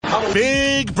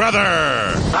Big Brother.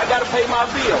 I gotta pay my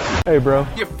bill. Hey, bro.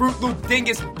 You Fruit Loop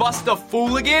dingus bust a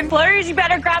fooligan? Flurs, you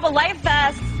better grab a life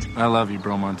vest. I love you,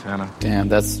 bro, Montana. Damn,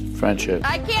 that's friendship.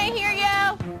 I can't hear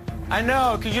you. I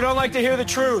know, because you don't like to hear the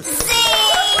truth.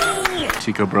 Sing!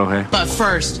 Chico, bro, hey. But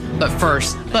first.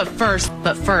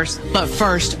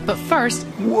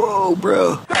 Whoa,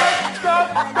 bro.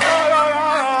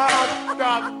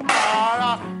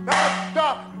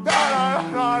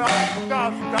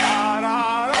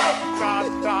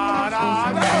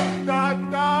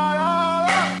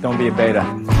 Don't be a beta.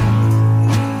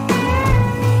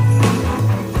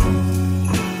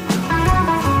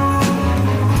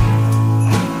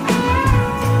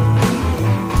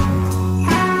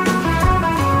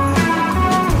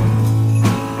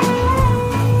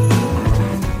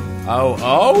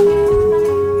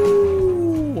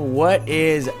 What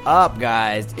is up,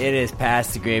 guys? It is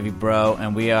Pass the Gravy, bro,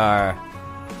 and we are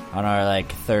on our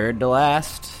third to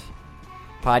last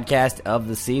podcast of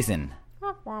the season.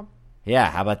 Yeah,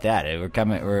 how about that?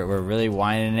 We're really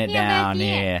winding it down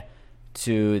here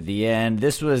to the end.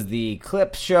 This was the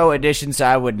clip show edition, so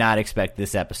I would not expect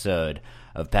this episode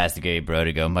of Pass the Gravy, bro,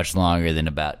 to go much longer than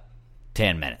about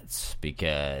 10 minutes,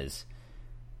 because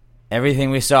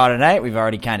everything we saw tonight, we've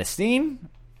already kind of seen.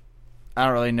 I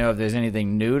don't really know if there's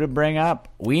anything new to bring up.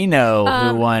 We know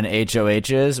who won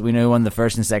HOHs. We know who won the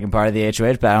first and second part of the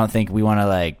HOH, but I don't think we want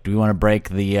to, do we want to break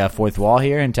the fourth wall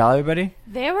here and tell everybody?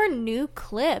 There were new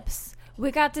clips. We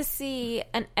got to see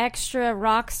an extra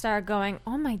rock star going,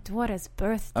 "Oh, my daughter's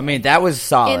birthday." I mean, that was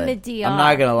solid. In the DR. I'm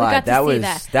not gonna lie, that was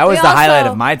that. the highlight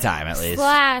of my time, at least.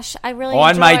 Flash, I really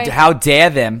enjoyed. How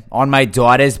dare them on my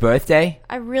daughter's birthday?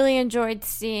 I really enjoyed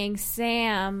seeing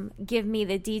Sam give me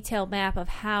the detailed map of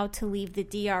how to leave the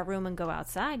DR room and go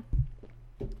outside.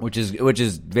 Which is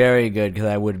very good, because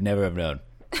I would never have known.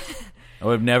 I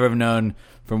would never have known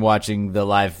from watching the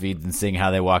live feeds and seeing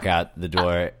how they walk out the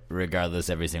door, regardless,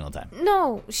 every single time.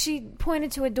 No, she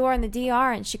pointed to a door in the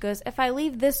DR, and she goes, "If I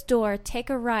leave this door, take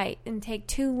a right, and take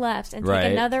two lefts, and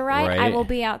take another right, I will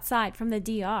be outside from the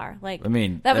DR."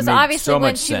 That was obviously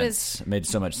when she was... It made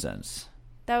so much sense.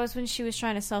 That was when she was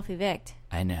trying to self-evict.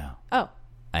 I know. Oh.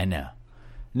 I know.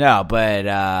 No, but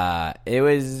it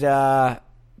was a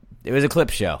clip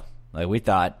show. We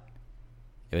thought.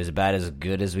 It was about as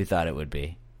good as we thought it would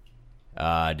be.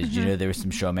 Did you know there were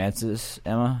some showmances,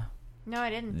 Emma? No, I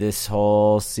didn't. This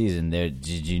whole season, did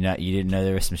you not? You didn't know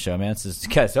there were some showmances?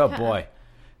 Because, oh boy,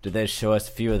 did they show us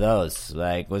a few of those?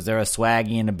 Was there a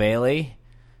Swaggy and a Bailey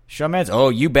showmance? Oh,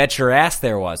 you bet your ass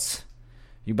there was.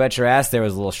 You bet your ass there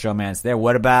was a little showmance there.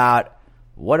 What about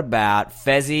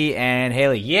Fezzy and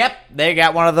Haley? Yep, they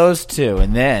got one of those too.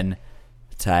 And then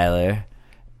Tyler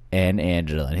and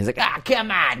Angela. And he's like,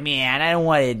 come on, man. I don't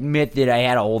want to admit that I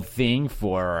had a whole thing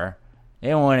for her. I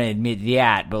don't want to admit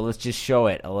that, but let's just show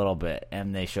it a little bit.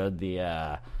 And they showed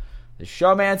the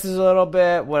showmances a little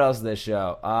bit. What else did they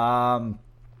show?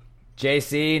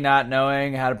 JC not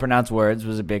knowing how to pronounce words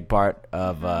was a big part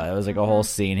of it was a whole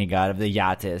scene he got of the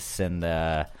Yatis and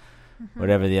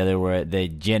whatever the other word, the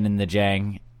Jin and the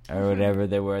Jang, or whatever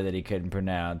they were that he couldn't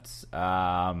pronounce.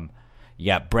 You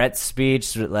got Brett's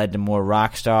speech that led to more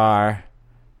Rockstar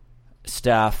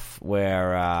stuff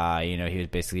where, he was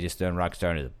basically just throwing Rockstar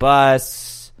under the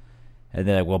bus. And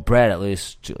they're like, well, Brett at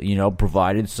least,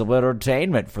 provided some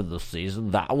entertainment for the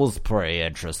season. That was pretty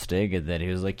interesting. And then he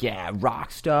was like, yeah,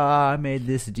 Rockstar made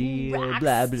this deal,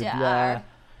 blah, blah, blah.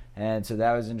 And so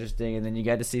that was interesting. And then you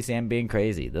got to see Sam being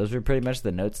crazy. Those were pretty much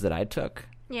the notes that I took.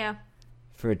 Yeah.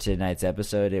 For tonight's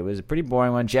episode. It was a pretty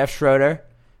boring one. Jeff Schroeder,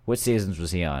 what seasons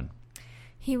was he on?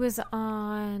 He was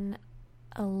on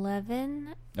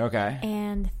 11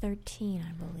 and 13,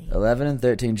 I believe. 11 and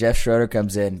 13. Jeff Schroeder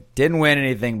comes in. Didn't win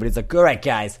anything, but he's like, all right,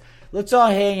 guys, let's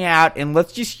all hang out and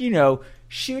let's just,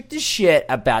 shoot the shit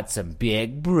about some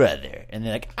Big Brother. And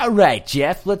they're like, all right,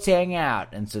 Jeff, let's hang out.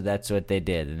 And so that's what they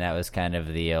did. And that was kind of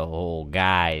the whole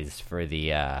guys for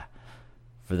the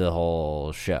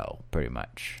whole show, pretty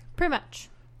much. Pretty much.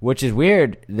 Which is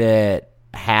weird that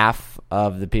half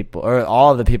of the people, or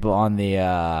all of the people on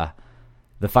the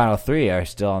final three are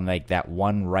still on that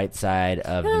one right side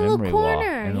of the memory wall.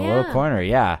 In the little corner,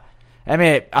 yeah. I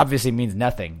mean, it obviously means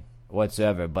nothing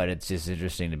whatsoever, but it's just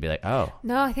interesting to be like, oh.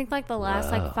 No, I think the last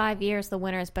 5 years, the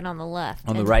winner has been on the left.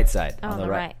 On the right side. On the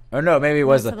right. Or no, maybe it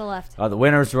was to the left. Oh, the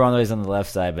winners were always on the left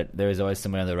side, but there was always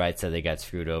someone on the right side that got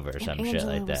screwed over or some shit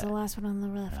like that. was the last one on the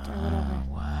left or whatever.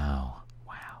 Wow.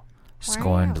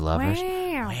 Scorned lovers.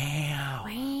 Wow.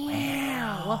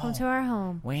 Welcome to our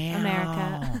home,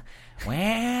 America.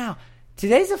 Wow.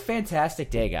 Today's a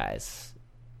fantastic day, guys.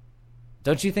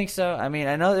 Don't you think so? I mean,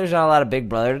 I know there's not a lot of Big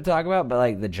Brother to talk about, but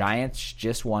like the Giants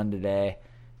just won today.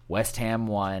 West Ham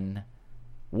won.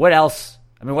 What else?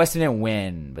 I mean, West Ham didn't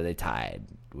win, but they tied,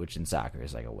 which in soccer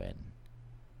is like a win.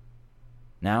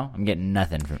 No, I'm getting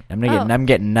nothing from. I'm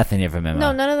getting nothing here from Emma.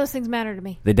 No, none of those things matter to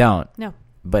me. They don't. No.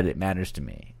 But it matters to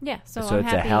me. Yeah, so I'm it's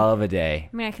happy. A hell of a day.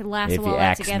 I mean, I could lasso all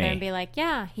that together and be like,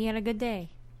 yeah, he had a good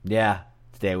day. Yeah,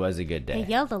 today was a good day.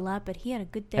 He yelled a lot, but he had a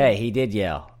good day. Hey, he did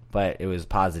yell, but it was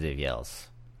positive yells.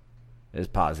 It was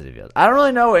positive yells. I don't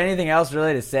really know anything else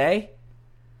really to say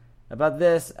about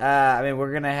this. I mean,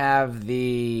 we're going to have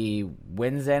the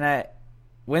Wednesday night.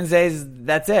 Wednesdays,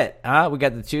 that's it. We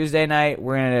got the Tuesday night.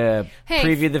 We're going to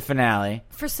preview the finale.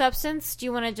 For substance, do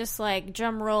you want to just like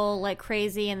drum roll like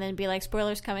crazy and then be like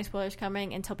spoilers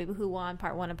coming and tell people who won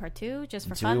part 1 and part 2 just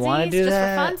for funsies? We want to do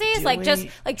that? For funsies? Just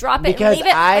drop it and leave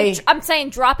it. I'm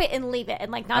saying drop it and leave it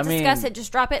and like not discuss it.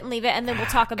 Just drop it and leave it and then we'll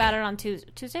talk about it on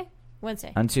Tuesday?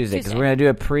 Wednesday. On Tuesday because we're going to do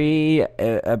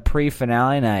a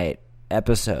pre-finale night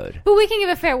episode. But we can give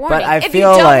a fair warning. But I if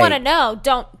feel you don't want to know,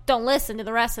 don't listen to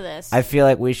the rest of this. I feel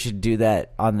like we should do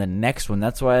that on the next one.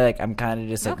 That's why like I'm kind of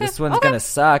just like this one's going to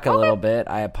suck a little bit.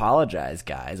 I apologize,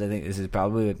 guys. I think this is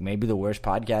probably like maybe the worst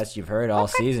podcast you've heard all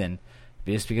season.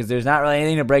 Just because there's not really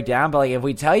anything to break down. But like if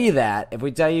we tell you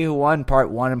who won part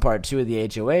 1 and part 2 of the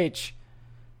HOH,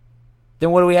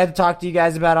 then what do we have to talk to you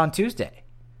guys about on Tuesday?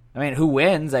 I mean, who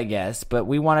wins, I guess, but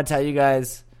we want to tell you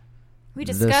guys. We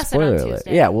discuss it on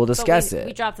Tuesday. Yeah, we'll discuss it.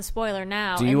 We drop the spoiler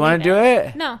now. Do you want to do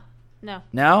it? No. No?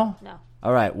 No.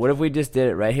 All right. What if we just did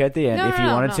it right here at the end? If you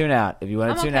want to tune out,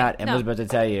 Emma's about to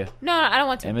tell you. No, I don't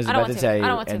want to. Emma's about to tell you,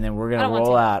 and then we're going to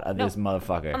roll out of this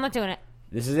motherfucker. I'm not doing it.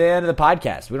 This is the end of the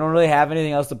podcast. We don't really have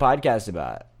anything else to podcast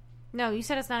about. No, you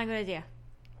said it's not a good idea.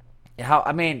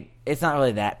 I mean, it's not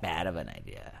really that bad of an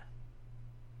idea.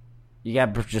 You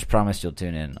got to just promise you'll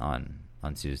tune in on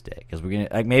Tuesday because we're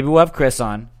gonna maybe we'll have Chris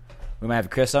on. We might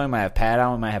have Chris on. We might have Pat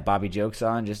on. We might have Bobby Jokes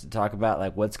on just to talk about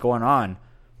like what's going on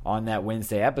that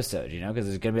Wednesday episode. Because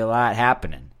there's gonna be a lot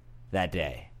happening that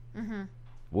day. Mm-hmm.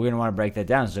 We're gonna want to break that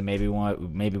down. So maybe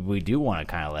we do want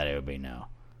to kind of let everybody know.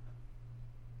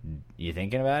 You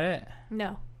thinking about it?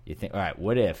 No. You think? All right.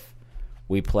 What if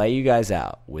we play you guys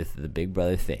out with the Big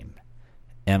Brother theme?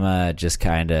 Emma just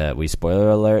kind of we spoiler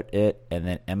alert it, and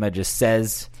then Emma just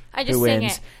says who wins, sing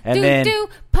it. And then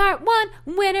part 1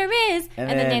 winner is,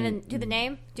 and then do the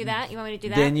name. Do that. You want me to do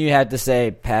that? Then you have to say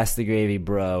pass the gravy,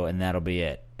 bro, and that'll be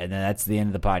it. And then that's the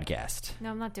end of the podcast. No,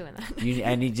 I'm not doing that.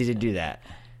 I need you to do that.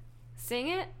 Sing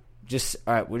it.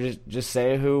 All right. We'll just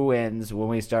say who wins when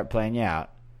we start playing you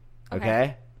out.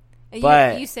 Okay.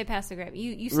 But you say pass the gravy.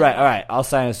 You say right. All right. I'll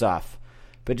sign us off.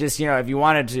 But just, if you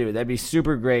wanted to, that'd be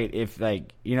super great if,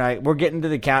 we're getting to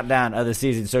the countdown of the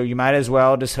season, so you might as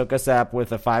well just hook us up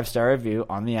with a 5-star review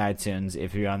on the iTunes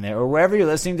if you're on there. Or wherever you're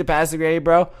listening to Pass the Gravy,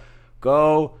 bro,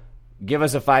 go give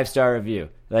us a 5-star review.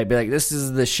 Be like, this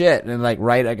is the shit, and,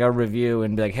 write, a review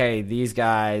and be like, hey, these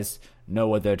guys know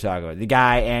what they're talking about. The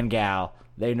guy and gal,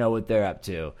 they know what they're up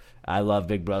to. I love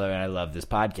Big Brother, and I love this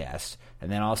podcast.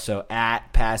 And then also,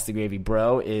 at Pass the Gravy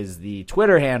Bro is the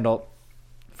Twitter handle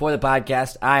for the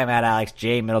podcast. I am at Alex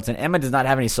J. Middleton. Emma does not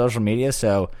have any social media,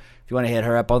 so if you want to hit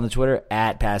her up on the Twitter,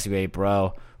 at Pass the Gravy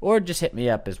Bro, or just hit me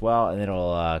up as well, and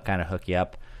it'll kind of hook you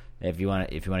up if you want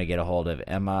to get a hold of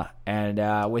Emma. And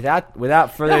without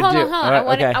further ado, hold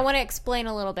on. I want to explain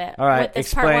a little bit. All right, with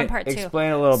this part 1, part 2.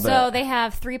 Explain a little bit. So they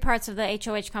have 3 parts of the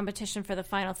HOH competition for the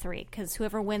final 3, because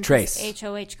whoever wins this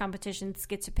HOH competitions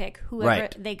gets to pick whoever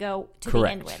they go to the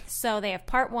end with. So they have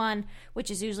part 1, which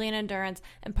is usually an endurance,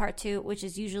 and part 2, which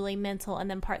is usually mental, and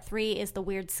then part 3 is the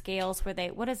weird scales where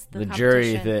what is the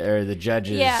jury or the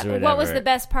judges? Yeah, or whatever. What was the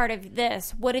best part of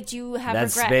this? What did you have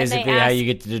That's regret? That's basically how you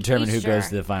get to determine who goes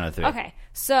to the final 3. Okay,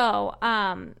 so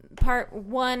part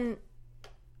 1.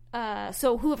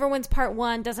 So whoever wins part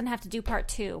 1 doesn't have to do part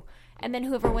 2, and then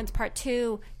whoever wins part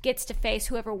 2 gets to face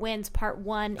whoever wins part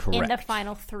 1 in the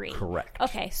final 3. Correct.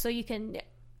 Okay, so you can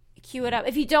cue it up.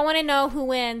 If you don't want to know who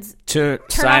wins,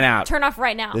 sign out. Turn off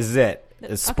right now. This is it.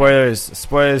 The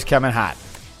spoilers coming hot.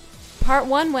 Part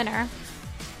 1 winner,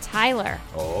 Tyler.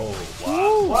 Oh, wow.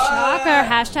 Ooh, shocker.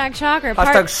 Hashtag shocker.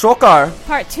 Hashtag shocker.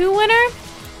 Part 2 winner,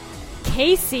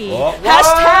 Casey.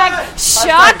 Hashtag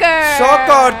shocker.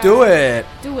 Shocker. Do it.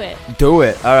 Do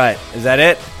it. All right. Is that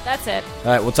it? That's it. All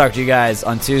right. We'll talk to you guys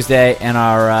on Tuesday in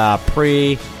our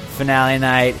pre-finale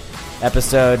night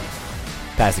episode.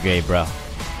 Pass the Gravy, bro.